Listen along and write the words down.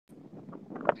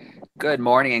Good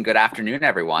morning and good afternoon,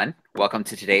 everyone. Welcome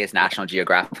to today's National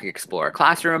Geographic Explorer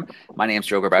classroom. My name is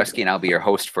Joe Grabowski, and I'll be your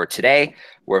host for today.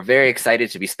 We're very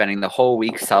excited to be spending the whole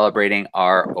week celebrating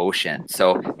our ocean.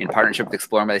 So in partnership with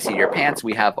Exploring by the Seat of Your Pants,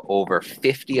 we have over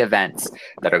 50 events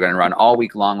that are going to run all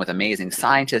week long with amazing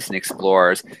scientists and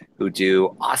explorers who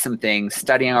do awesome things,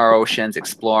 studying our oceans,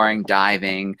 exploring,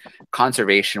 diving,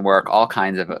 conservation work, all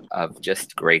kinds of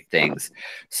just great things.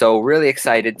 So really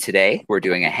excited today. We're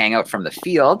doing a hangout from the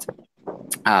field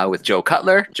with Joe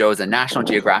Cutler. Joe is a National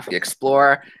Geographic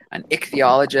Explorer, an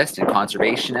ichthyologist and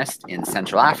conservationist in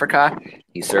Central Africa.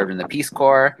 He served in the Peace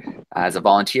Corps as a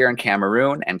volunteer in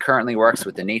Cameroon and currently works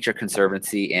with the Nature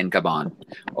Conservancy in Gabon.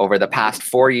 Over the past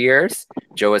 4 years,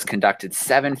 Joe has conducted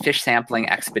 7 fish sampling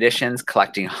expeditions,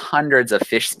 collecting hundreds of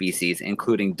fish species,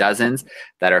 including dozens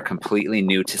that are completely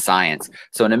new to science.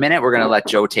 So in a minute, we're going to let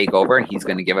Joe take over, and he's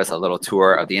going to give us a little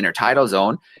tour of the intertidal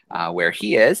zone where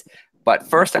he is. But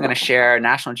first, I'm going to share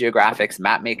National Geographic's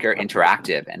Mapmaker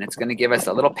Interactive, and it's going to give us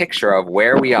a little picture of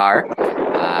where we are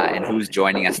and who's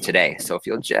joining us today. So if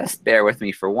you'll just bear with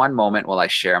me for one moment while I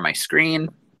share my screen,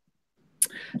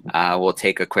 we'll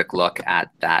take a quick look at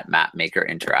that Mapmaker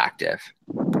Interactive.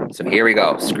 So here we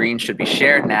go. Screen should be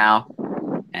shared now,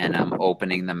 and I'm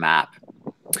opening the map.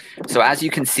 So as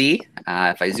you can see,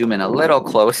 if I zoom in a little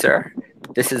closer,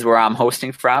 this is where I'm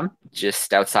hosting from,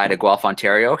 just outside of Guelph,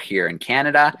 Ontario, here in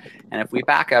Canada. And if we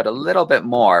back out a little bit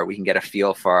more, we can get a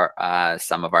feel for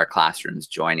some of our classrooms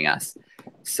joining us.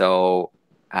 So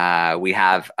we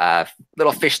have a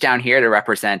little fish down here to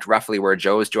represent roughly where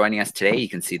Joe's joining us today. You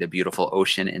can see the beautiful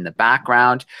ocean in the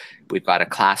background. We've got a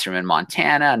classroom in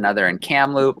Montana, another in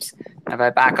Kamloops. And if I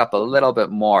back up a little bit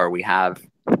more, we have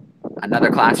another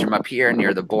classroom up here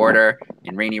near the border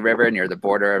in Rainy River, near the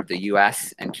border of the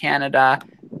US and Canada,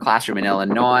 classroom in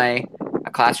Illinois. A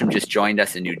classroom just joined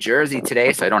us in New Jersey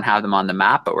today, so I don't have them on the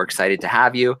map, but we're excited to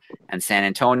have you, and San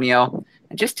Antonio.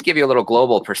 And just to give you a little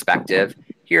global perspective,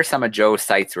 here are some of Joe's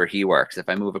sites where he works. If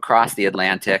I move across the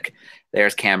Atlantic,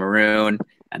 there's Cameroon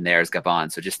and there's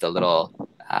Gabon. So just a little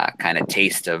kind of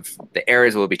taste of the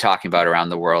areas we'll be talking about around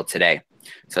the world today.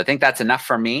 So I think that's enough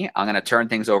for me. I'm going to turn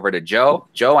things over to Joe.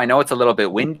 Joe, I know it's a little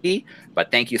bit windy,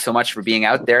 but thank you so much for being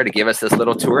out there to give us this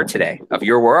little tour today of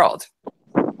your world.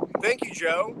 Thank you,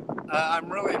 Joe.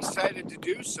 I'm really excited to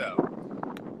do so.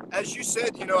 As you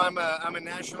said, you know, I'm a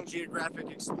National Geographic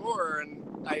Explorer,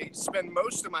 and I spend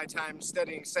most of my time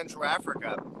studying Central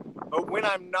Africa. But when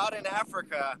I'm not in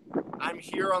Africa, I'm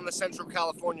here on the Central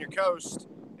California coast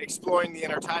exploring the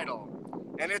intertidal.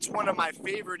 And it's one of my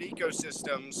favorite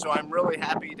ecosystems, so I'm really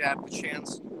happy to have the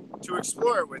chance to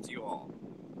explore it with you all.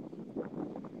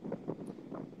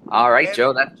 All right, And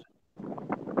Joe.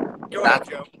 Go ahead,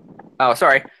 Joe. Oh,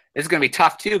 sorry. This is going to be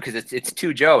tough, too, because it's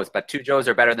 2 Joes, but 2 Joes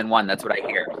are better than 1. That's what I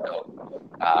hear. So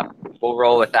we'll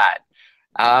roll with that.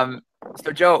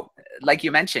 So, Joe, like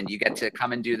you mentioned, you get to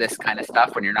come and do this kind of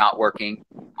stuff when you're not working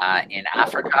in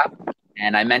Africa.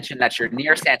 And I mentioned that you're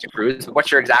near Santa Cruz.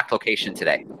 What's your exact location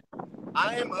today?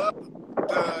 I am up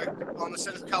on the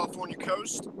Central California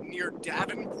coast near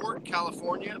Davenport,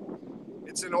 California.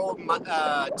 It's an old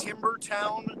timber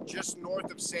town just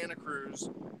north of Santa Cruz.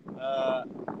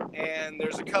 And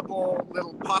there's a couple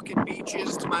little pocket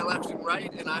beaches to my left and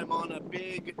right, and I'm on a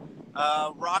big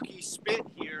rocky spit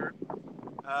here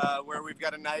where we've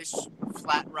got a nice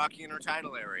flat rocky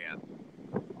intertidal area.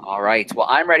 All right. Well,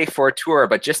 I'm ready for a tour,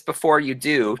 but just before you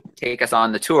do take us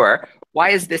on the tour,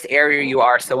 why is this area you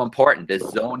are so important, this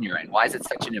zone you're in? Why is it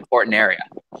such an important area?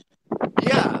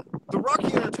 Yeah, the rocky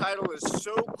intertidal is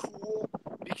so cool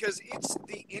because it's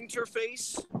the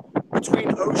interface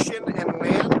between ocean and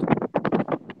land.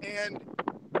 And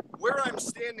where I'm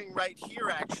standing right here,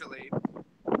 actually,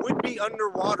 would be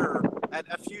underwater at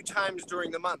a few times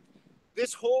during the month.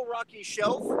 This whole rocky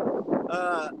shelf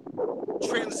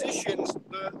transitions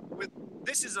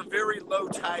this is a very low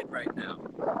tide right now.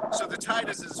 So the tide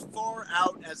is as far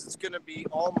out as it's going to be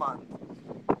all month.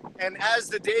 And as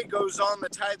the day goes on, the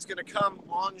tide's going to come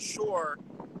on shore.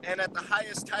 And at the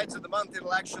highest tides of the month, the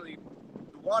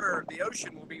water of the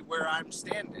ocean will be where I'm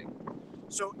standing.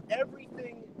 So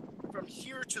everything from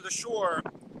here to the shore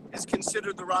is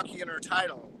considered the rocky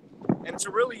intertidal. And it's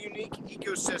a really unique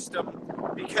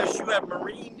ecosystem because you have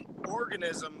marine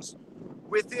organisms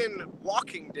within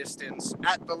walking distance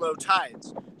at the low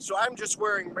tides. So I'm just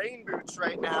wearing rain boots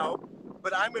right now,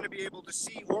 but I'm going to be able to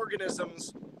see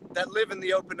organisms that live in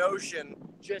the open ocean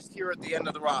just here at the end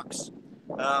of the rocks.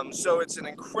 So it's an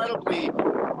incredibly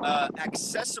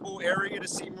accessible area to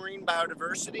see marine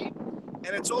biodiversity,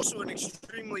 and it's also an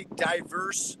extremely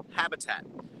diverse habitat.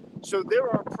 So there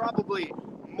are probably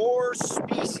more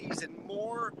species and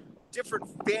more different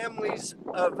families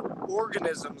of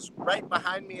organisms right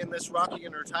behind me in this rocky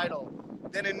intertidal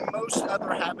than in most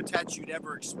other habitats you'd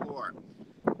ever explore.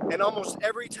 And almost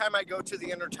every time I go to the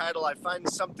intertidal, I find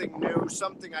something new,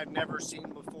 something I've never seen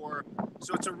before.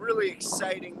 So it's a really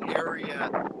exciting area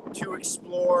to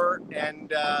explore,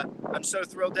 and I'm so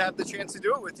thrilled to have the chance to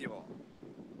do it with you all.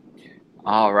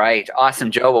 All right.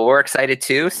 Awesome, Joe. Well, we're excited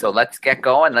too. So let's get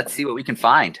going. Let's see what we can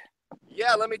find.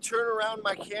 Yeah, let me turn around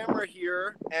my camera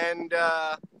here, and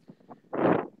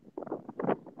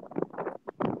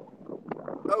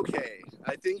okay,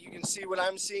 I think you can see what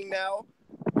I'm seeing now.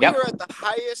 We are at the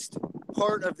highest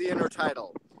part of the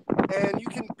intertidal, and you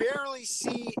can barely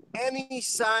see any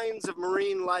signs of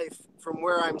marine life from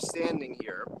where I'm standing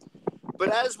here. But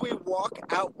as we walk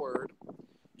outward,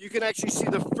 you can actually see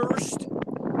the first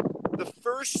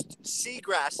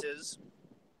seagrasses,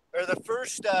 or the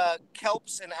first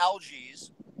kelps and algae.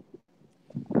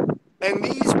 And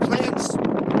these plants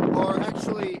are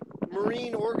actually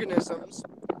marine organisms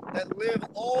that live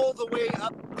all the way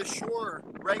up the shore,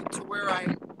 right to where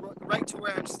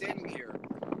I'm standing here.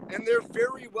 And they're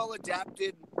very well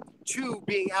adapted to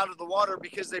being out of the water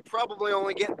because they probably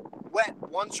only get wet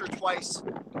once or twice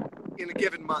in a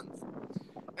given month.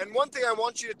 And one thing I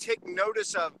want you to take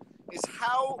notice of is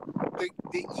how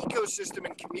the ecosystem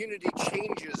and community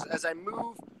changes as I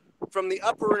move from the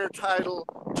upper intertidal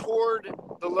toward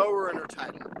the lower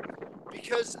intertidal,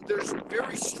 because there's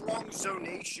very strong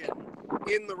zonation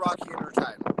in the rocky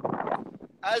intertidal.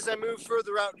 As I move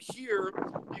further out here,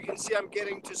 you can see I'm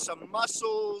getting to some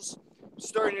mussels,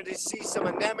 starting to see some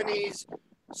anemones,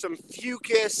 some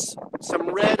fucus, some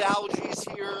red algae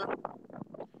here,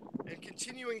 and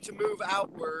continuing to move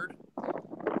outward,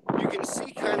 you can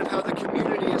see kind of how the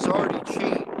community has already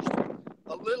changed.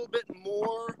 A little bit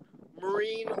more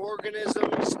marine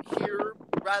organisms here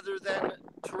rather than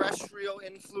terrestrial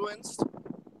influenced.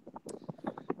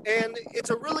 And it's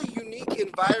a really unique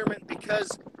environment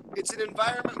because it's an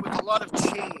environment with a lot of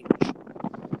change.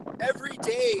 Every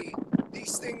day,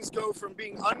 these things go from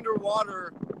being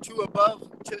underwater to above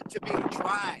to being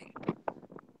dry.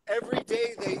 Every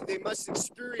day, they must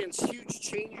experience huge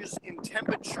changes in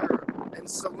temperature and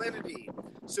salinity.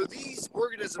 So these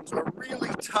organisms are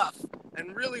really tough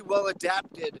and really well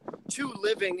adapted to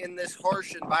living in this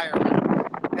harsh environment.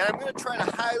 And I'm going to try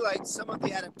to highlight some of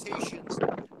the adaptations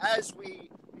as we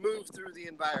move through the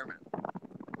environment.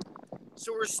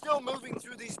 So we're still moving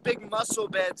through these big mussel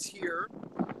beds here,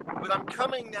 but I'm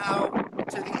coming now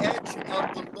to the edge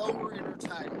of the lower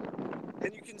intertidal.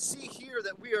 And you can see here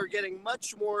that we are getting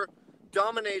much more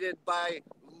dominated by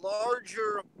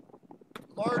larger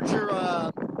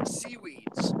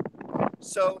seaweeds.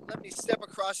 So let me step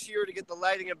across here to get the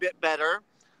lighting a bit better.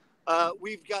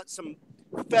 We've got some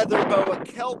feather boa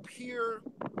kelp here.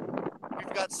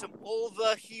 We've got some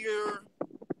ulva here.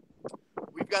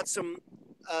 We've got some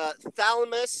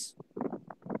thalamus.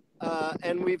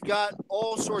 And we've got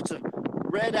all sorts of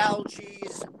red algae,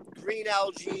 green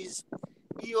algae,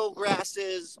 eel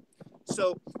grasses.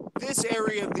 So this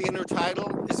area of the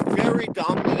intertidal is very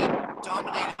dominated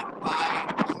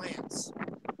by plants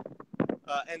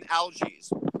and algae.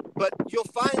 But you'll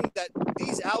find that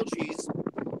these algae,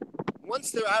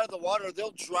 once they're out of the water,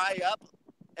 they'll dry up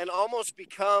and almost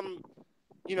become,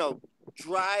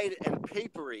 dried and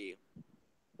papery.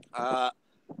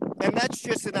 And that's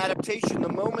just an adaptation.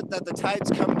 The moment that the tides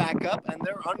come back up and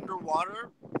they're underwater,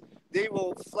 they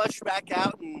will flush back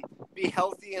out and be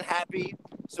healthy and happy.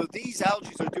 So these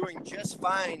algae are doing just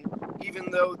fine,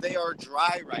 even though they are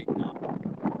dry right now.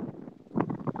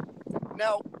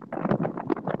 Now,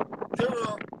 there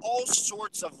are all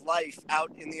sorts of life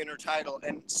out in the intertidal,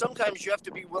 and sometimes you have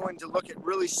to be willing to look at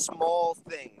really small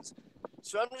things.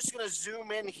 So I'm just going to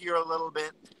zoom in here a little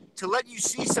bit to let you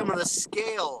see some of the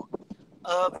scale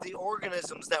of the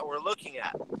organisms that we're looking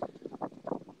at.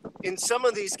 In some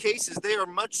of these cases, they are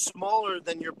much smaller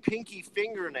than your pinky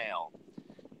fingernail,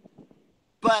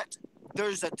 but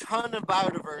there's a ton of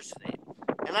biodiversity.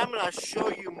 And I'm going to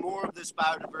show you more of this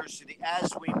biodiversity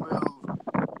as we move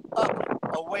up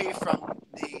away from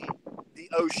the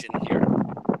ocean here.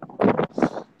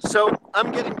 So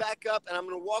I'm getting back up and I'm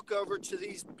going to walk over to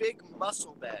these big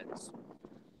mussel beds.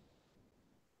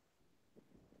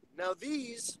 Now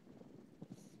these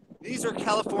are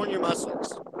California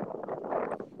mussels,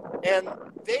 and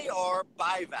they are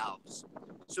bivalves.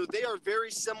 So they are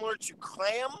very similar to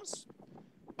clams,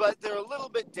 but they're a little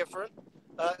bit different.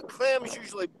 Clams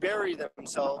usually bury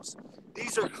themselves.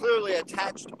 These are clearly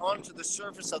attached onto the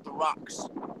surface of the rocks,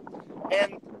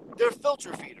 and they're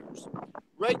filter feeders.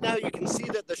 Right now you can see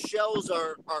that the shells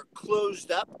are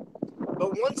closed up,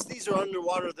 But once these are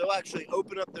underwater, they'll actually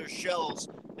open up their shells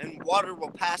and water will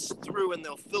pass through and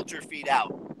they'll filter feed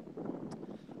out.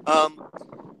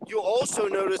 You'll also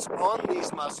notice on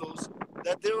these mussels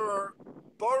that there are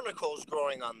barnacles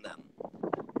growing on them.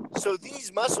 So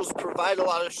these mussels provide a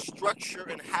lot of structure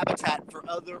and habitat for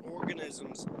other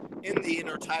organisms in the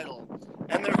intertidal.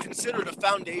 And they're considered a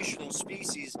foundational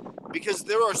species because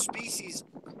there are species,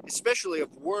 especially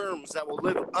of worms, that will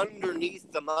live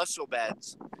underneath the mussel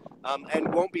beds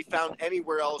and won't be found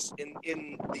anywhere else in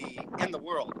the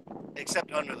world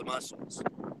except under the mussels.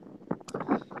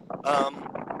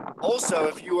 Also,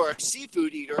 if you are a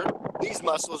seafood eater, these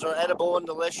mussels are edible and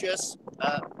delicious,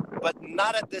 but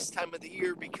not at this time of the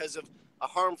year because of a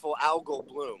harmful algal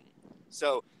bloom.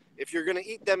 So if you're going to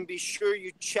eat them, be sure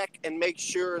you check and make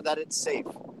sure that it's safe.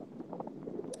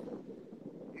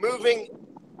 Moving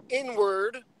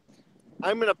inward,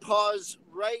 I'm going to pause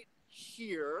right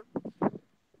here.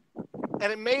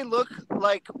 And it may look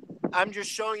like I'm just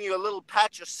showing you a little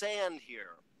patch of sand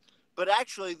here, but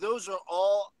actually those are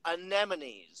all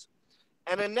anemones.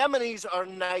 And anemones are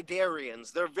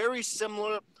cnidarians. They're very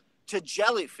similar to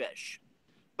jellyfish.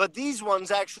 But these ones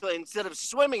actually, instead of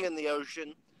swimming in the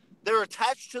ocean, they're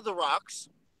attached to the rocks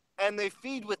and they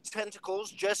feed with tentacles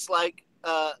just like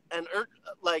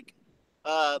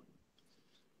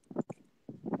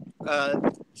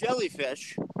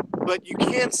jellyfish. But you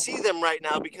can't see them right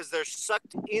now because they're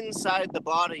sucked inside the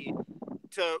body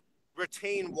to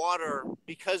retain water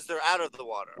because they're out of the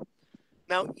water.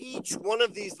 Now, each one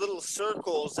of these little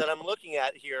circles that I'm looking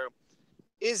at here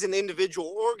is an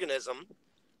individual organism.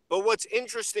 But what's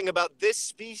interesting about this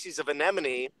species of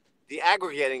anemone, the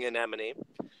aggregating anemone,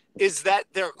 is that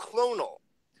they're clonal.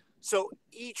 So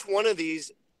each one of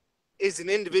these is an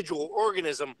individual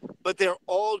organism, but they're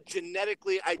all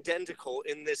genetically identical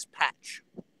in this patch.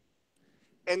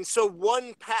 And so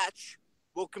one patch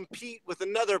will compete with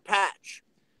another patch.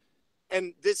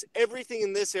 And everything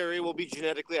in this area will be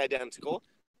genetically identical,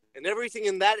 and everything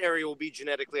in that area will be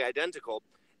genetically identical.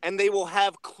 And they will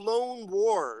have clone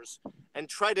wars and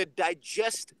try to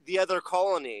digest the other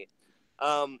colony.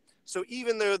 So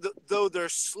even though they're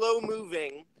slow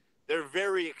moving, they're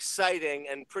very exciting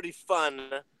and pretty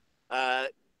fun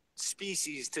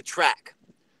species to track.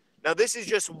 Now, this is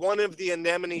just one of the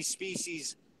anemone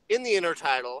species in the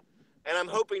intertidal, and I'm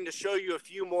hoping to show you a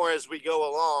few more as we go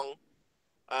along.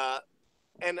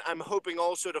 And I'm hoping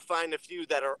also to find a few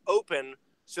that are open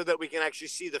so that we can actually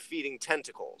see the feeding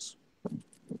tentacles.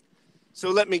 So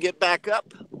let me get back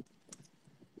up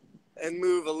and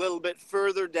move a little bit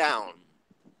further down.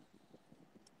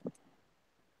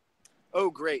 Oh,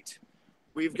 great.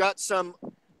 We've got some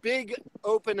big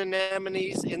open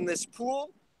anemones in this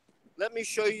pool. Let me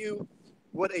show you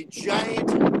what a giant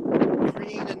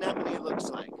green anemone looks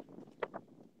like.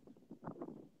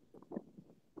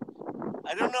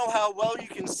 I don't know how well you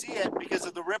can see it because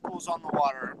of the ripples on the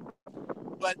water,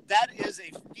 but that is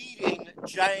a feeding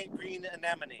giant green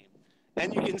anemone.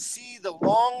 And you can see the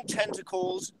long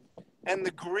tentacles and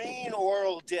the green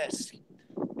oral disc.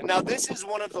 And now this is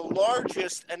one of the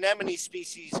largest anemone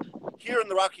species here in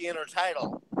the Rocky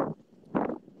Intertidal.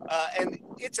 And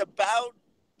it's about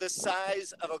the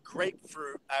size of a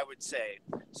grapefruit, I would say.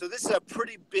 So this is a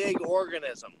pretty big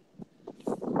organism.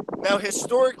 Now,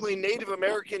 historically, Native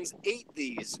Americans ate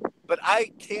these, but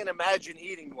I can't imagine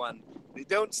eating one. They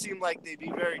don't seem like they'd be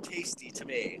very tasty to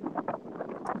me.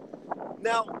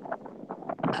 Now,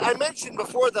 I mentioned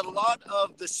before that a lot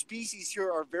of the species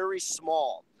here are very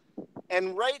small.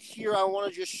 And right here, I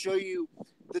want to just show you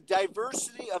the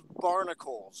diversity of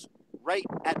barnacles right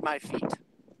at my feet.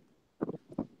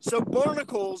 So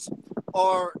barnacles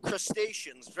are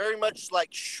crustaceans, very much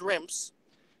like shrimps,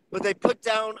 but they put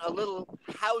down a little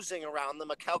housing around them,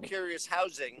 a calcareous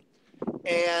housing,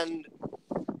 and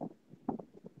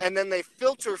then they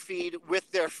filter feed with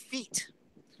their feet.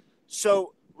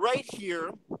 So right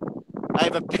here, I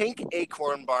have a pink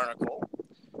acorn barnacle,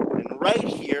 and right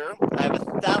here, I have a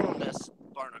thalamus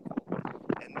barnacle.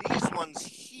 And these ones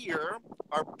here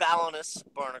are balanus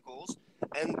barnacles,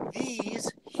 and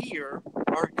these here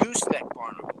are gooseneck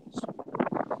barnacles.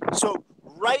 So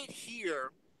right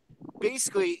here,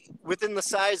 basically within the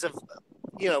size of,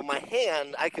 my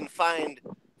hand, I can find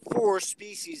 4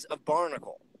 species of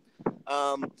barnacle.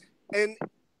 And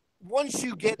once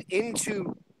you get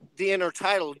into the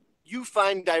intertidal, you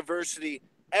find diversity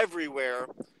everywhere.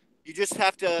 You just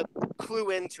have to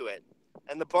clue into it.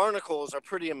 And the barnacles are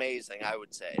pretty amazing, I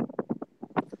would say.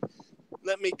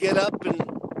 Let me get up and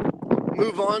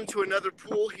move on to another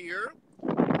pool here.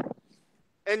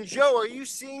 And Joe, are you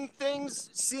seeing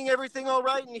everything all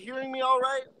right and hearing me all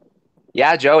right?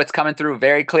 Yeah, Joe, it's coming through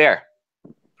very clear.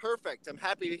 Perfect. I'm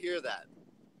happy to hear that.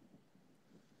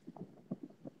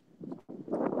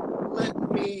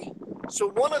 So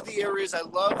one of the areas I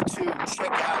love to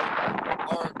check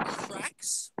out are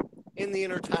cracks in the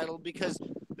intertidal because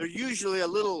they're usually a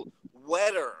little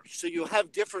wetter. So you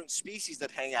have different species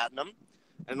that hang out in them.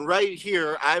 And right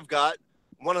here, I've got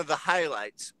one of the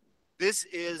highlights. This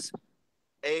is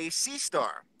a sea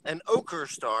star, an ochre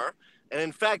star. And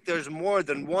in fact, there's more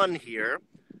than one here.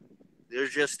 They're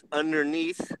just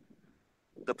underneath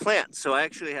the plant. So I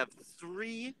actually have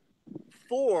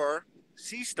 4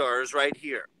 sea stars right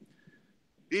here.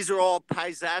 These are all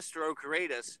Pisaster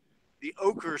ochratus, the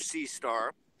ochre sea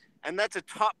star, and that's a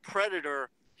top predator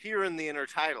here in the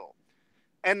intertidal.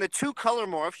 And the 2 color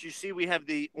morphs, you see we have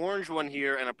the orange one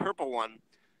here and a purple one,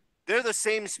 they're the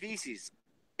same species.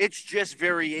 It's just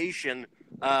variation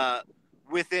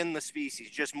within the species,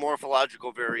 just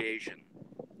morphological variation.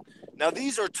 Now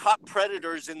these are top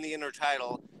predators in the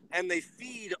intertidal, and they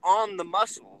feed on the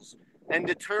mussels and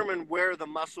determine where the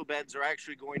mussel beds are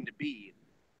actually going to be.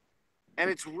 And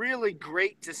it's really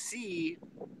great to see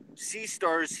sea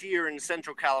stars here in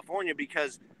Central California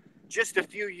because just a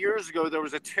few years ago, there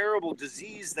was a terrible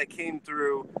disease that came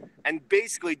through and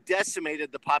basically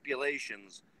decimated the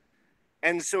populations.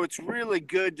 And so it's really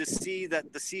good to see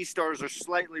that the sea stars are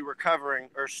slightly recovering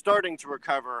or starting to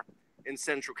recover in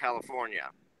Central California.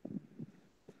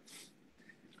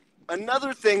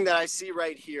 Another thing that I see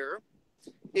right here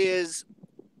is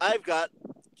I've got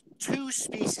 2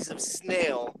 species of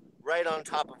snail right on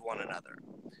top of one another.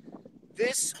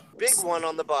 This big one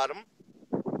on the bottom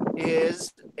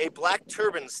is a black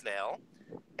turban snail,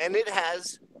 and it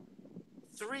has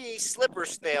 3 slipper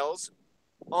snails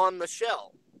on the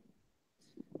shell.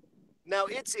 Now,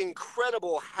 it's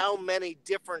incredible how many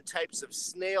different types of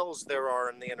snails there are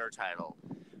in the intertidal.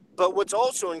 But what's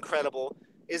also incredible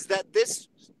is that this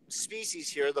species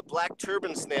here, the black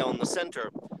turban snail in the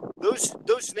center, those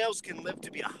snails can live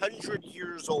to be 100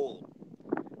 years old.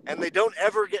 And they don't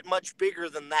ever get much bigger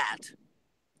than that.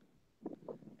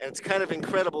 And it's kind of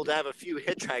incredible to have a few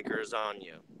hitchhikers on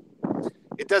you.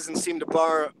 It doesn't seem to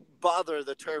bother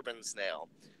the turban snail.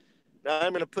 Now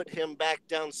I'm going to put him back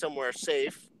down somewhere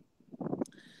safe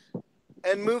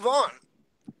and move on.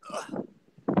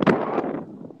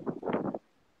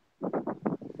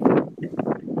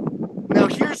 Now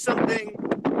here's something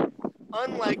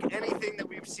unlike anything that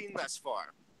we've seen thus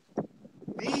far.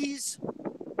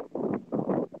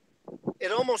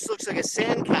 It almost looks like a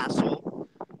sandcastle.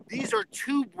 These are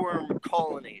tubeworm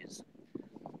colonies.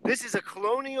 This is a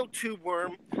colonial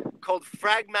tubeworm called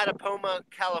Phragmatopoma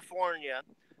california,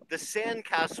 the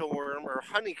sandcastle worm or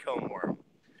honeycomb worm.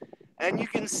 And you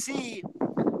can see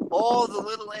all the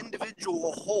little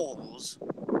individual holes,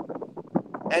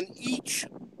 and each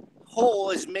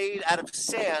hole is made out of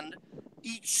sand.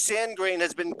 Each sand grain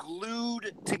has been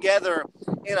glued together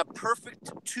in a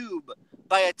perfect tube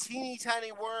by a teeny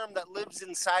tiny worm that lives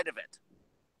inside of it.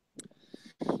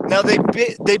 Now they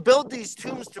build these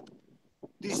tubes to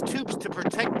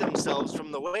protect themselves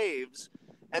from the waves,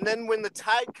 and then when the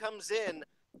tide comes in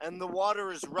and the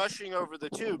water is rushing over the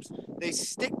tubes, they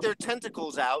stick their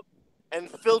tentacles out and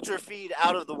filter feed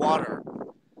out of the water.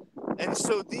 And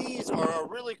so these are a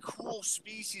really cool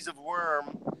species of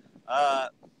worm,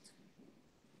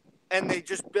 and they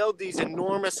just build these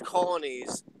enormous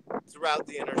colonies throughout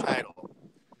the intertidal.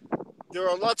 There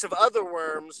are lots of other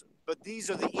worms, but these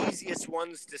are the easiest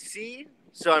ones to see,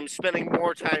 so I'm spending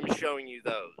more time showing you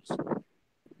those.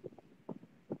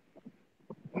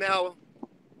 Now,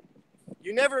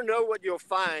 you never know what you'll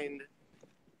find,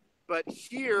 but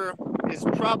here is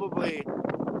probably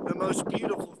the most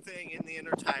beautiful thing in the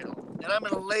intertidal. And I'm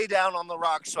going to lay down on the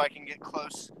rock so I can get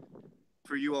close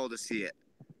for you all to see it.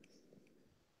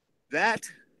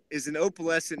 That is an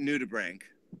opalescent nudibranch.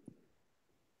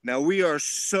 Now, we are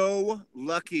so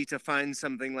lucky to find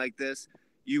something like this.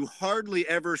 You hardly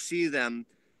ever see them,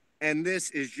 and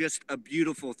this is just a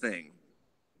beautiful thing.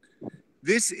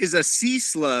 This is a sea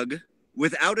slug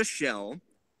without a shell,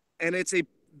 and it's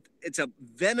a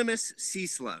venomous sea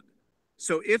slug.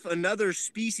 So if another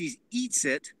species eats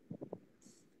it,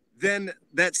 then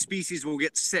that species will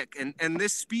get sick. And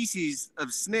this species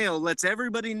of snail lets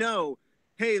everybody know,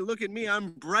 hey, look at me,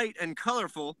 I'm bright and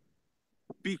colorful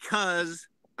because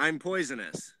I'm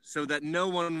poisonous, so that no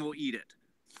one will eat it.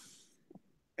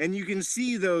 And you can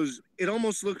see those, it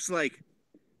almost looks like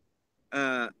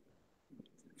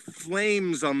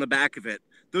flames on the back of it.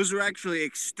 Those are actually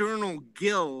external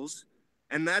gills,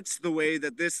 and that's the way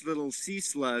that this little sea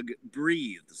slug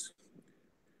breathes.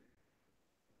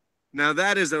 Now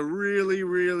that is a really,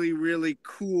 really, really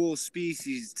cool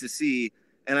species to see,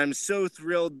 and I'm so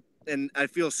thrilled and I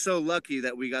feel so lucky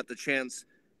that we got the chance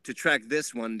to track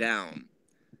this one down.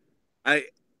 I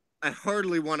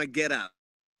hardly want to get up.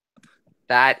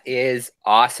 That is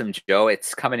awesome, Joe.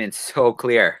 It's coming in so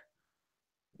clear.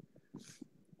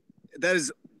 That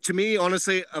is, to me,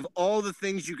 honestly, of all the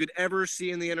things you could ever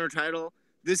see in the intertidal,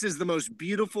 this is the most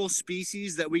beautiful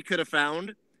species that we could have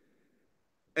found.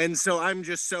 And so I'm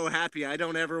just so happy. I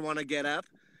don't ever want to get up,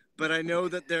 but I know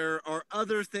that there are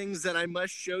other things that I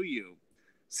must show you.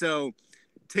 So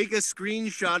take a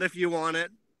screenshot if you want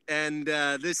it. And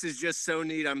this is just so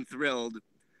neat. I'm thrilled.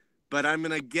 But I'm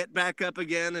going to get back up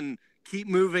again and keep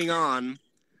moving on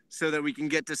so that we can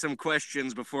get to some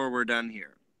questions before we're done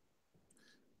here.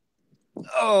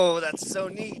 Oh, that's so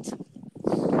neat.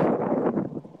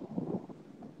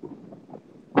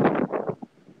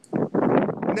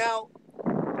 Now,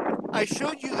 I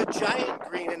showed you the giant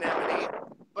green anemone,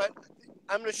 but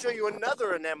I'm going to show you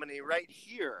another anemone right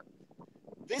here.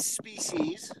 This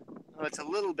species, oh, it's a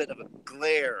little bit of a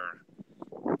glare.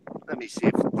 Let me see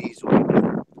if these will be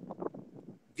better.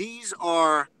 These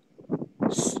are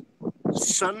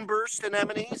sunburst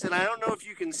anemones, and I don't know if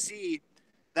you can see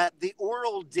that the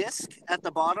oral disc at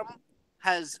the bottom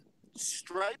has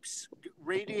stripes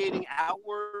radiating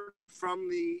outward from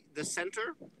the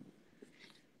center.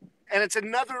 And it's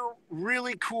another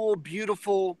really cool,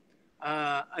 beautiful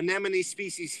anemone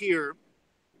species here.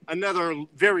 Another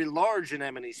very large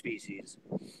anemone species.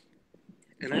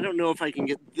 And I don't know if I can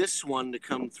get this one to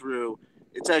come through.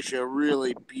 It's actually a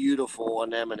really beautiful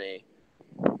anemone.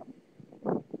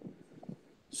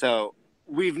 So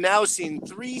we've now seen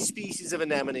 3 species of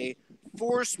anemone,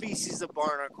 4 species of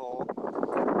barnacle.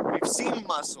 We've seen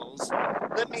mussels.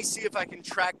 Let me see if I can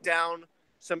track down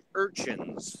some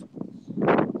urchins.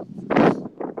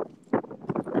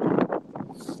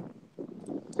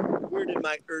 Where did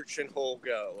my urchin hole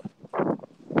go?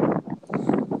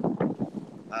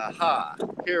 Aha,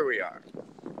 here we are.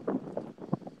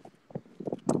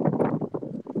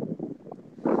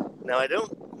 Now, I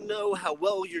don't know how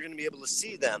well you're going to be able to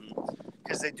see them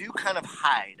because they do kind of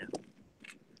hide.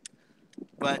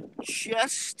 But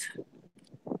just,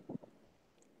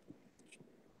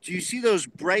 do you see those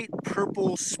bright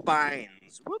purple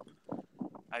spines? Whoop.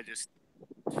 I just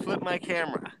flipped my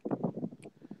camera.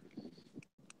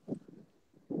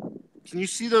 Can you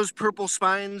see those purple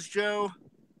spines, Joe?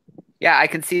 Yeah, I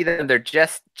can see them. They're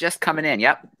just coming in.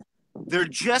 Yep. They're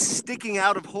just sticking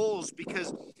out of holes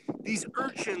because these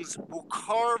urchins will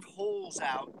carve holes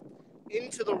out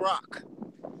into the rock.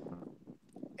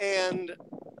 And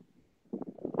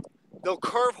they'll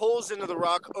carve holes into the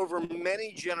rock over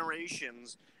many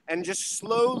generations, and just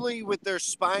slowly with their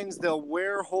spines, they'll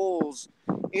wear holes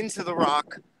into the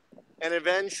rock, and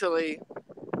eventually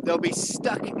they'll be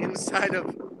stuck inside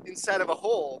of a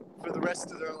hole for the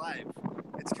rest of their life.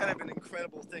 It's kind of an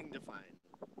incredible thing to find.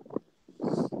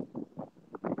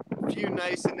 A few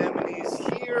nice anemones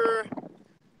here.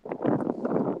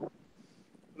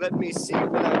 Let me see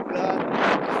what I've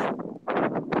got.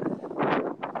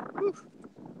 Whew.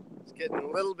 It's getting a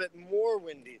little bit more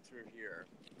windy through here.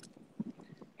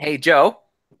 Hey, Joe.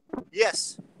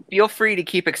 Yes. Feel free to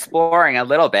keep exploring a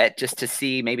little bit just to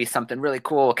see maybe something really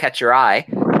cool will catch your eye.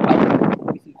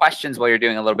 Some questions while you're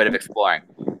doing a little bit of exploring.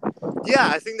 Yeah,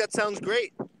 I think that sounds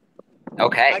great.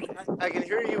 Okay. I can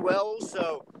hear you well,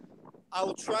 so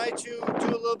I'll try to do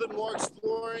a little bit more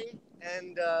exploring,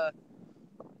 and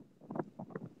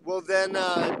we'll then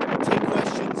take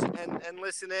questions and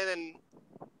listen in. And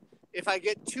if I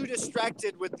get too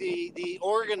distracted with the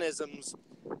organisms,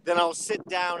 then I'll sit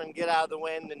down and get out of the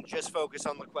wind and just focus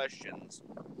on the questions.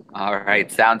 All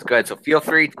right, sounds good. So feel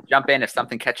free to jump in if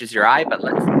something catches your eye, but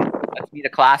let's meet a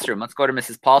classroom. Let's go to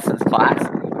Mrs. Paulson's class.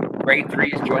 Grade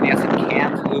 3 is joining us in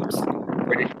Kamloops,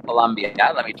 British Columbia.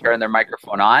 Let me turn their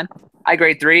microphone on. Hi,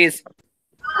 grade 3s.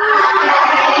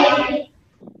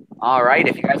 All right,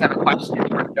 if you guys have a question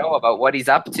for Joe about what he's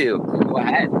up to, go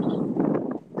ahead.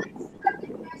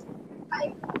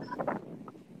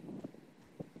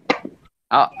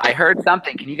 Oh, I heard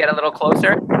something. Can you get a little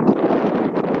closer?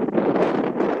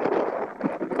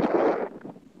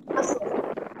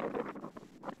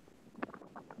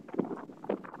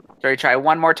 Sorry, try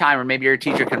one more time, or maybe your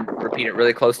teacher can repeat it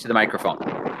really close to the microphone.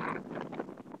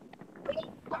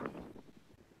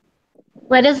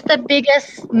 What is the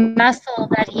biggest mussel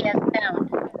that he has found?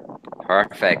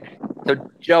 Perfect. So,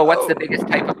 Joe, what's the biggest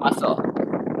type of mussel?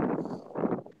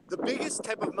 The biggest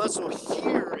type of mussel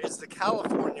here is the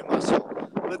California mussel,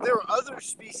 but there are other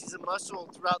species of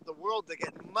mussel throughout the world that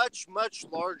get much, much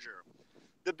larger.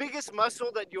 The biggest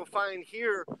mussel that you'll find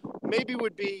here maybe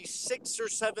would be 6 or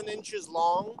 7 inches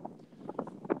long,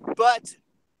 but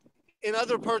in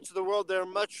other parts of the world, there are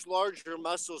much larger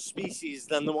mussel species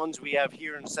than the ones we have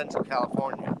here in Central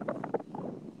California.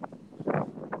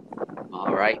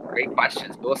 All right, great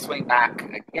questions. We'll swing back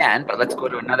again, but let's go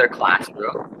to another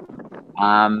classroom.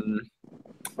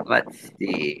 Let's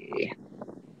see.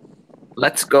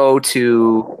 Let's go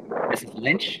to Mrs.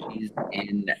 Lynch.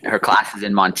 Her class is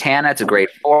in Montana. It's a grade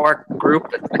 4 group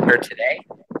that's with her today.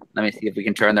 Let me see if we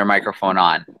can turn their microphone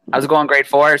on. How's it going, grade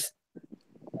 4s?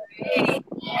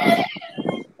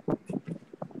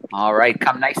 All right,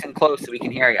 come nice and close so we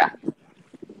can hear you.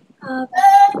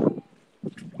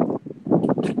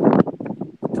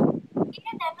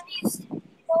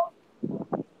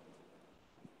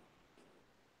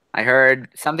 I heard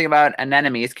something about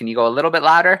anemones. Can you go a little bit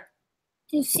louder?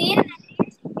 To see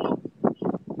anemones.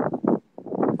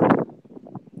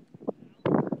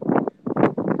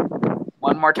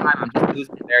 One more time. I'm just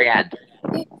losing the very end.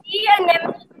 To see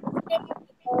anemones.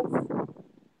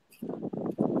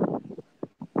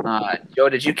 Joe,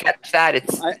 did you catch that?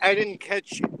 I didn't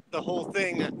catch the whole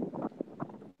thing.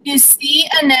 You see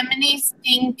anemones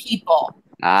sting people.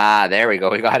 Ah, there we go.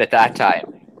 We got it that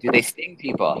time. Do they sting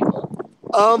people?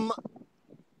 Wow.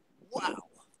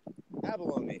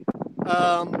 Abalone.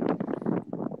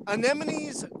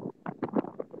 Anemones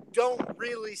don't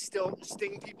really still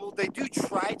sting people. They do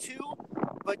try to,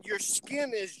 but your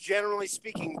skin is generally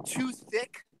speaking too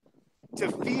thick to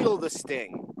feel the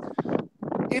sting.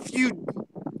 If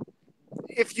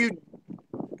you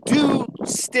do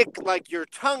stick like your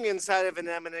tongue inside of an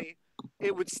anemone,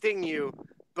 it would sting you,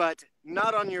 but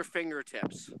not on your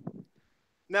fingertips.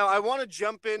 Now, I want to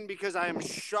jump in because I am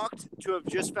shocked to have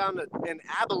just found an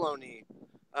abalone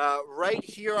right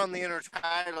here on the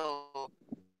intertidal,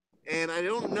 and I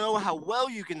don't know how well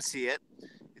you can see it.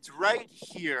 It's right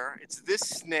here. It's this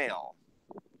snail.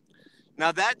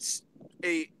 Now, that's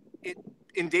an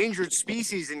endangered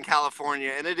species in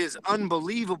California, and it is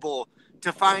unbelievable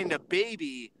to find a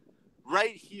baby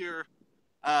right here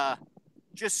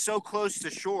just so close to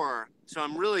shore. So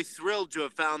I'm really thrilled to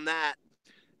have found that.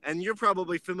 And you're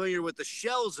probably familiar with the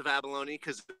shells of abalone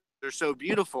because they're so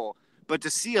beautiful. But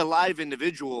to see a live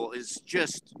individual is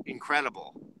just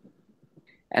incredible.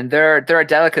 And they're a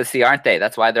delicacy, aren't they?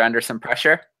 That's why they're under some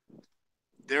pressure.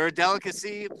 They're a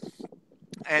delicacy.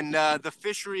 And the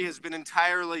fishery has been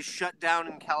entirely shut down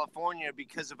in California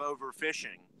because of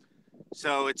overfishing.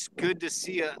 So it's good to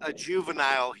see a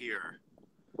juvenile here.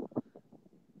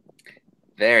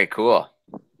 Very cool.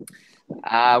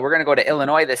 We're going to go to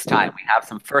Illinois this time. We have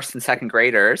some first and second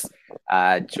graders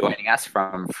joining us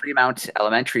from Fremont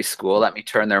Elementary School. Let me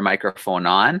turn their microphone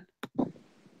on.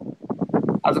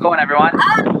 How's it going, everyone? All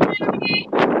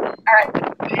right.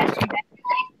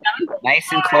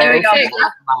 Nice and close. There we go. And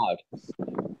loud.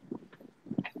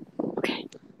 Okay,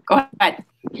 go ahead.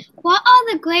 What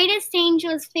are the greatest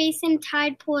dangers facing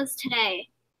tide pools today?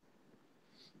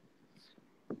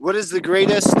 What is the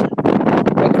greatest?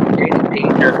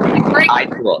 Danger from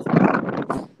tide pools.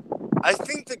 I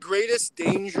think the greatest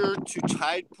danger to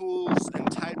tide pools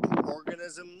and tide pool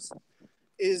organisms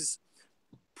is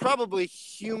probably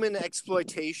human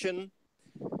exploitation.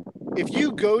 If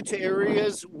you go to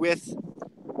areas with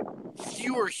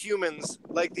fewer humans,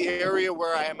 like the area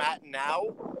where I am at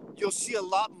now, you'll see a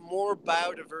lot more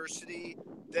biodiversity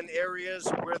than areas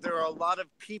where there are a lot of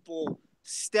people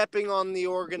stepping on the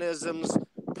organisms,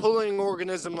 pulling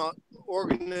organisms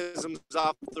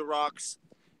off the rocks,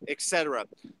 etc.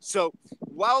 So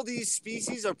while these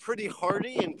species are pretty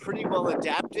hardy and pretty well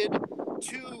adapted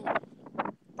to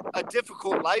a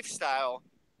difficult lifestyle,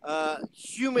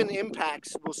 human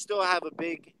impacts will still have a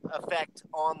big effect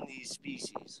on these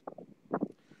species.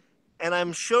 And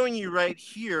I'm showing you right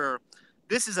here,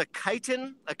 this is a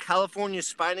chitin, a California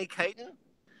spiny chitin.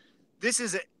 This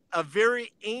is a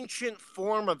very ancient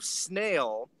form of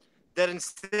snail that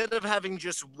instead of having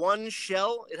just one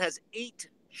shell, it has 8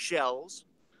 shells.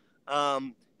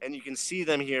 And you can see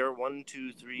them here, 1,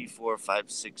 2, 3, 4,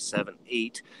 5, 6, 7,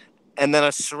 8, and then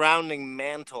a surrounding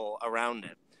mantle around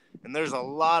it. And there's a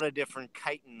lot of different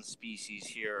chitin species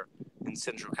here in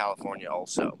Central California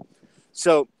also.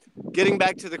 So getting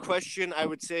back to the question, I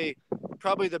would say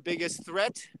probably the biggest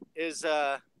threat is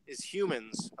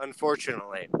humans,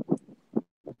 unfortunately.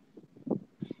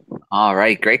 All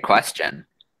right, great question.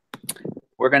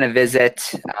 We're going to visit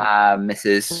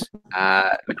Mrs.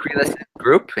 McCreel's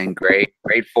group in grade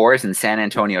 4s in San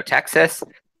Antonio, Texas.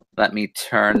 Let me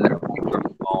turn the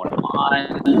microphone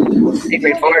on. Hey,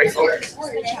 grade 4s.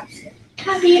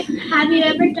 Have you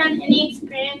ever done any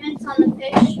experiments on the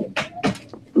fish?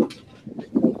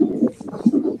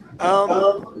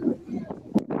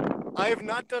 I have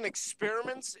not done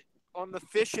experiments on the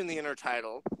fish in the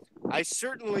intertidal. I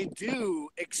certainly do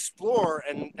explore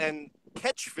and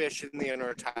catch fish in the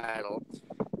intertidal.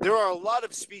 There are a lot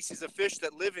of species of fish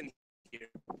that live in here,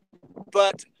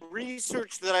 but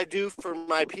research that I do for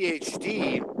my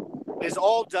PhD is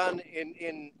all done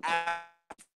in Africa.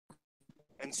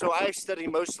 And so I study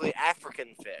mostly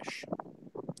African fish.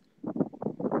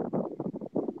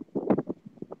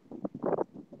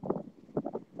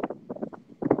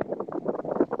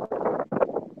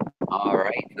 All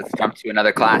right, let's jump to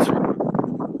another classroom.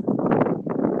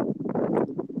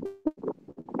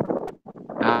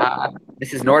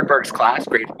 Mrs. Nordberg's class,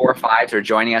 grade 4-5s, are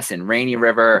joining us in Rainy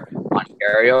River,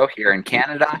 Ontario, here in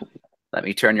Canada. Let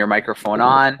me turn your microphone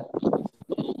on.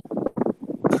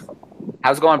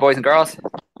 How's it going, boys and girls?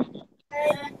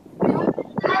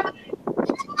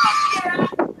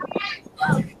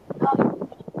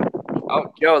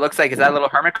 Oh, Joe, it looks like, is that a little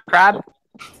hermit crab?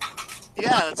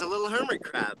 Yeah, it's a little hermit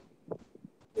crab.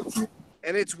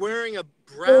 And it's wearing a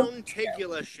brown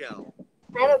tegula shell.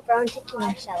 I have a brown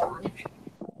tegula shell on.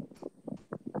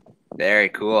 Very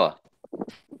cool.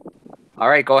 All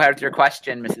right, go ahead with your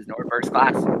question, Mrs. Nordberg's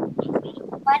class.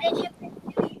 Why did you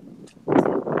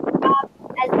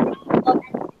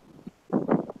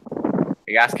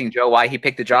Are you asking Joe why he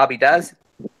picked the job he does?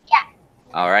 Yeah.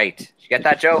 All right. Did you get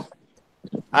that, Joe?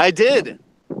 I did.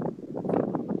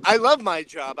 I love my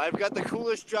job. I've got the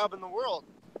coolest job in the world.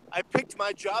 I picked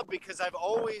my job because I've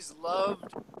always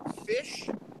loved fish.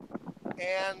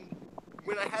 And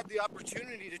when I had the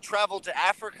opportunity to travel to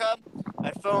Africa,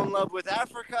 I fell in love with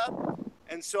Africa.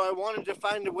 And so I wanted to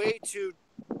find a way to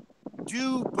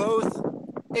do both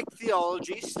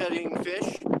ichthyology, studying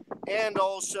fish, and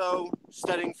also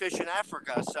studying fish in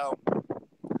Africa. So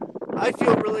I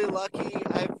feel really lucky.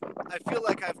 I feel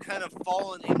like I've kind of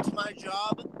fallen into my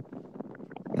job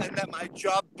and that my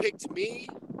job picked me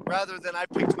rather than I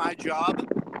picked my job.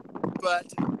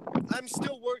 But I'm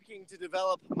still working to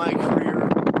develop my career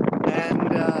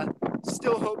and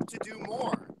still hope to do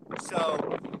more.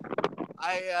 So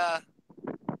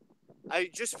I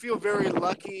just feel very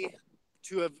lucky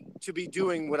to be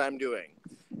doing what I'm doing.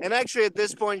 And actually at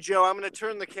this point, Joe, I'm going to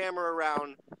turn the camera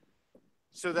around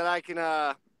so that I can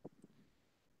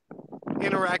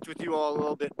interact with you all a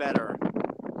little bit better.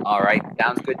 All right,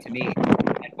 sounds good to me.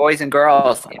 And boys and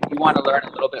girls, if you want to learn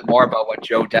a little bit more about what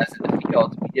Joe does in the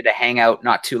field, we did a hangout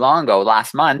not too long ago,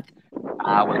 last month,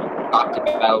 where he talked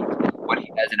about what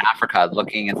he does in Africa,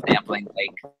 looking and sampling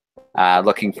lakes,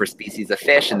 looking for species of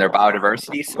fish and their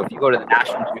biodiversity. So if you go to the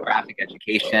National Geographic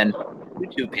Education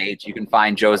YouTube page, you can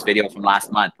find Joe's video from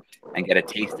last month and get a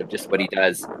taste of just what he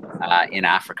does in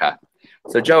Africa.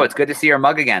 So Joe, it's good to see your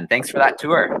mug again. Thanks for that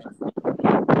tour.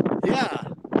 Yeah,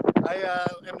 I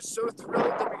am so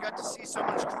thrilled that we got to see so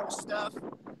much cool stuff.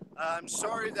 I'm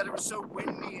sorry that it was so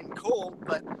windy and cold,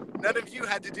 but none of you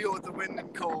had to deal with the wind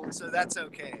and cold, so that's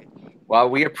okay. Well,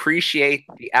 we appreciate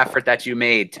the effort that you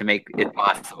made to make it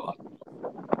possible.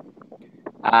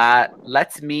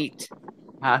 Let's meet,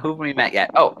 who have we met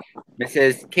yet? Oh,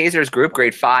 Mrs. Kaiser's group,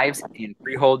 grade 5s in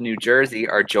Freehold, New Jersey,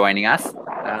 are joining us.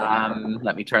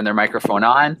 Let me turn their microphone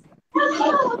on.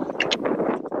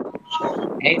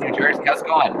 Hey, New Jersey, how's it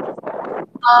going?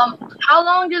 How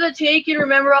long did it take you to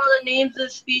remember all the names of the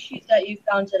species that you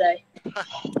found today?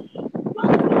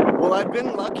 Well, I've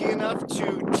been lucky enough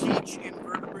to teach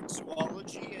invertebrate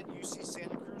zoology at UC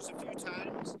Santa Cruz a few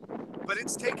times, but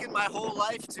it's taken my whole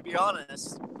life, to be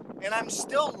honest, and I'm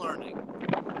still learning.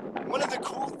 One of the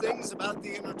cool things about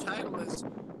the intertidal is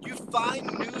you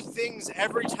find new things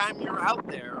every time you're out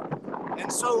there,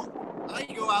 and so I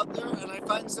go out there and I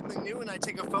find something new and I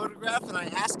take a photograph and I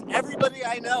ask everybody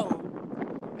I know,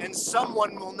 and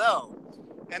someone will know.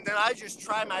 And then I just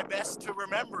try my best to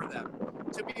remember them.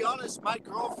 To be honest, my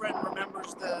girlfriend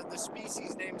remembers the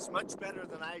species names much better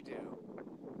than I do.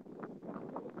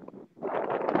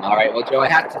 All right, well, Joe, I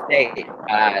have to say,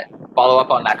 follow up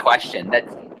on that question.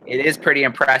 It is pretty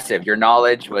impressive. Your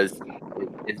knowledge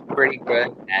is pretty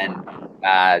good, and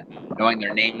knowing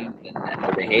their names and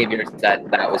their behaviors,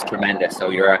 that was tremendous. So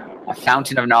you're a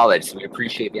fountain of knowledge. So we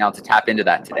appreciate being able to tap into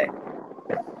that today.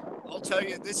 I'll tell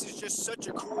you, this is just such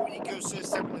a cool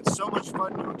ecosystem, and it's so much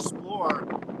fun to explore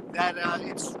that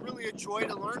it's really a joy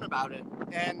to learn about it.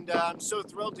 And I'm so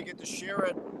thrilled to get to share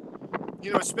it,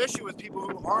 you know, especially with people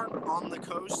who aren't on the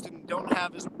coast and don't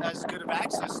have as good of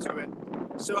access to it.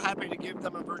 So happy to give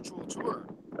them a virtual tour.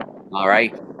 All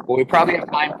right. Well, we probably have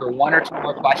time for one or two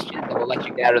more questions, and we'll let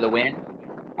you get out of the wind.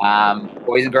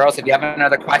 Boys and girls, if you have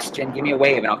another question, give me a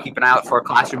wave, and I'll keep an eye out for a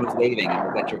classroom who's waving, and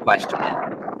we'll get your question in.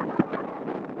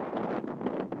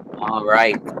 All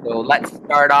right. So let's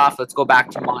start off. Let's go back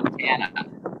to Montana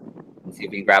and see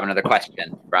if we can grab another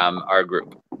question from our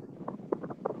group.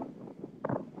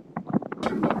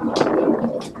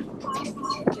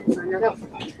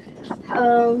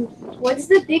 What's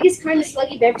the biggest kind of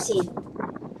slug you've ever seen?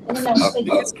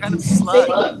 Biggest kind of slug.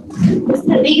 What's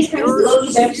the biggest kind of slug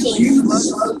you've ever seen?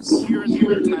 Slugs here in the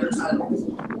intertidal.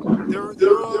 There are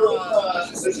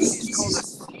a species called a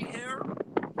sea hare,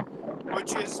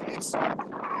 which it's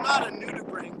not a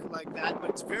nudibranch like that, but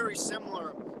it's very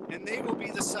similar. And they will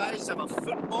be the size of a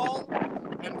football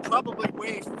and probably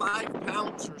weigh 5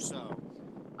 pounds or so.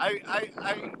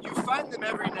 You find them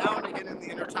every now and again in the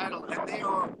intertidal, and they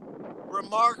are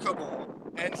remarkable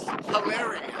and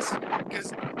hilarious because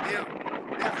they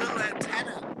have little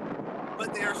antennae,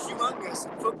 but they are humongous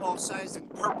and football sized and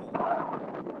purple.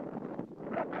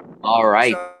 All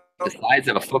right. So, The size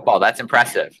of a football. That's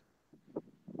impressive.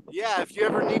 yeah, if you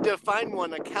ever need to find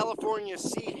one, a California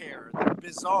sea hare, they're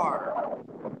bizarre.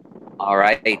 All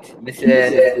right.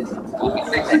 Mrs.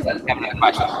 Let's have another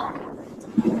question.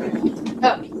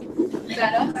 Is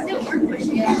that us?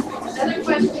 Yeah. Another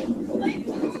question.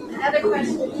 Another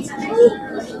question.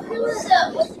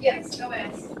 Yes, go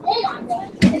ahead.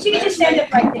 And she can just stand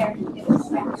up right there.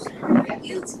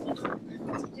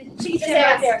 She can stand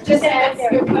right there. Just stand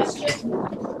right Your there. question.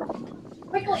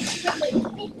 Quickly.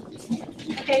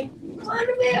 Okay.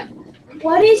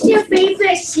 What is your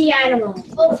favorite sea animal?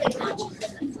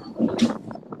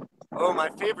 Oh, my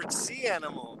favorite sea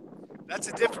animal. That's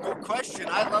a difficult question.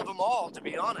 I love them all, to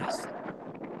be honest.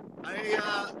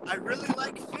 I really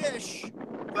like fish,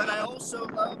 but I also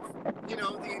love, the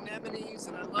anemones,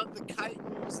 and I love the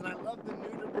chitons, and I love the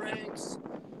nudibranchs.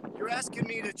 You're asking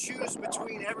me to choose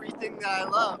between everything that I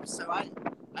love, so I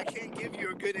can't give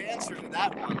you a good answer to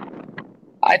that one.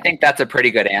 I think that's a pretty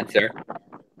good answer.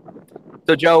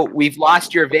 So, Joe, we've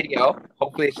lost your video.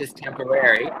 Hopefully it's just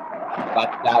temporary,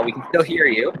 but we can still hear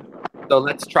you. So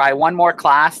let's try one more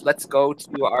class. Let's go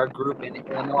to our group in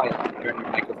Illinois. Let's turn your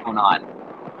microphone on.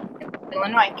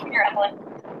 Illinois, come here, Evelyn.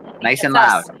 Nice and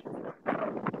That's loud. us.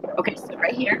 Okay, so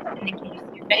right here, and then can you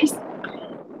see your face?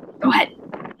 Go ahead.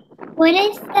 What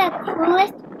is the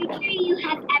coolest creature you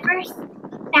have ever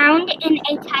found in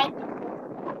a tide?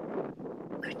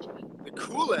 The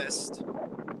coolest?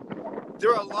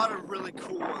 There are a lot of really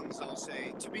cool ones, I'll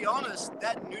say. To be honest,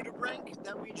 that nudibranch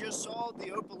that we just saw,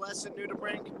 the opalescent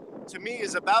nudibranch, to me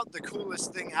is about the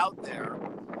coolest thing out there.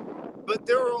 But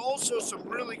there are also some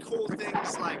really cool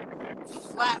things like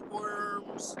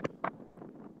flatworms,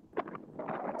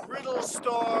 brittle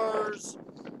stars.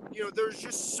 There's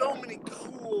just so many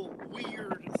cool,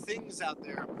 weird things out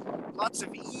there. Lots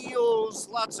of eels,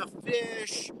 lots of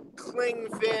fish,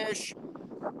 clingfish.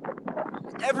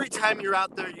 Every time you're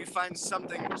out there, you find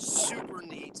something super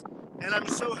neat. And I'm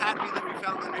so happy that we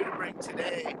found the nudibranch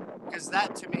today, because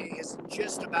that to me is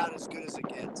just about as good as it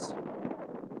gets.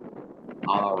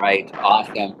 All right,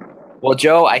 awesome. Well,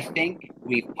 Joe, I think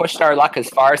we've pushed our luck as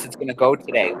far as it's going to go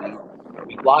today.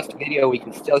 We've lost video. We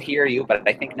can still hear you, but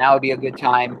I think now would be a good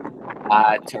time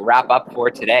to wrap up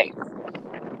for today.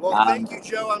 Well, thank you,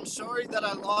 Joe. I'm sorry that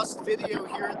I lost video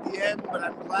here at the end, but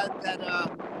I'm glad that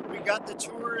we got the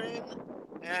tour in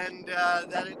and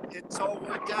that it's all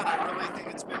worked out. I really think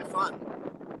it's been fun.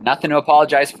 Nothing to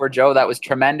apologize for, Joe. That was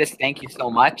tremendous. Thank you so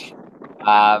much.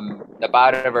 The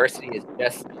biodiversity is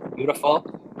just beautiful.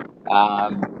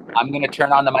 I'm going to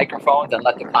turn on the microphones and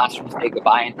let the classroom say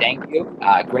goodbye and thank you.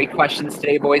 Great questions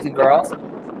today, boys and girls.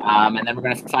 And then we're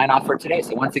going to sign off for today.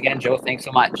 So once again, Joe, thanks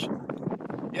so much.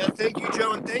 Yeah, thank you,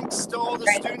 Joe, and thanks to all the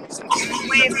students and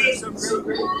teachers. So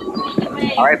great.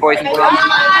 All right, boys and girls.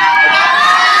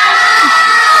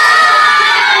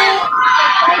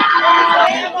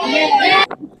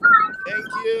 Thank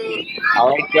you. All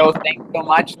right, Joe, thanks so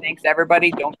much. Thanks,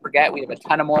 everybody. Don't forget, we have a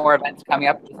ton of more events coming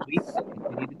up this week, so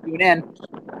continue to tune in.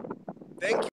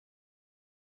 Thank you.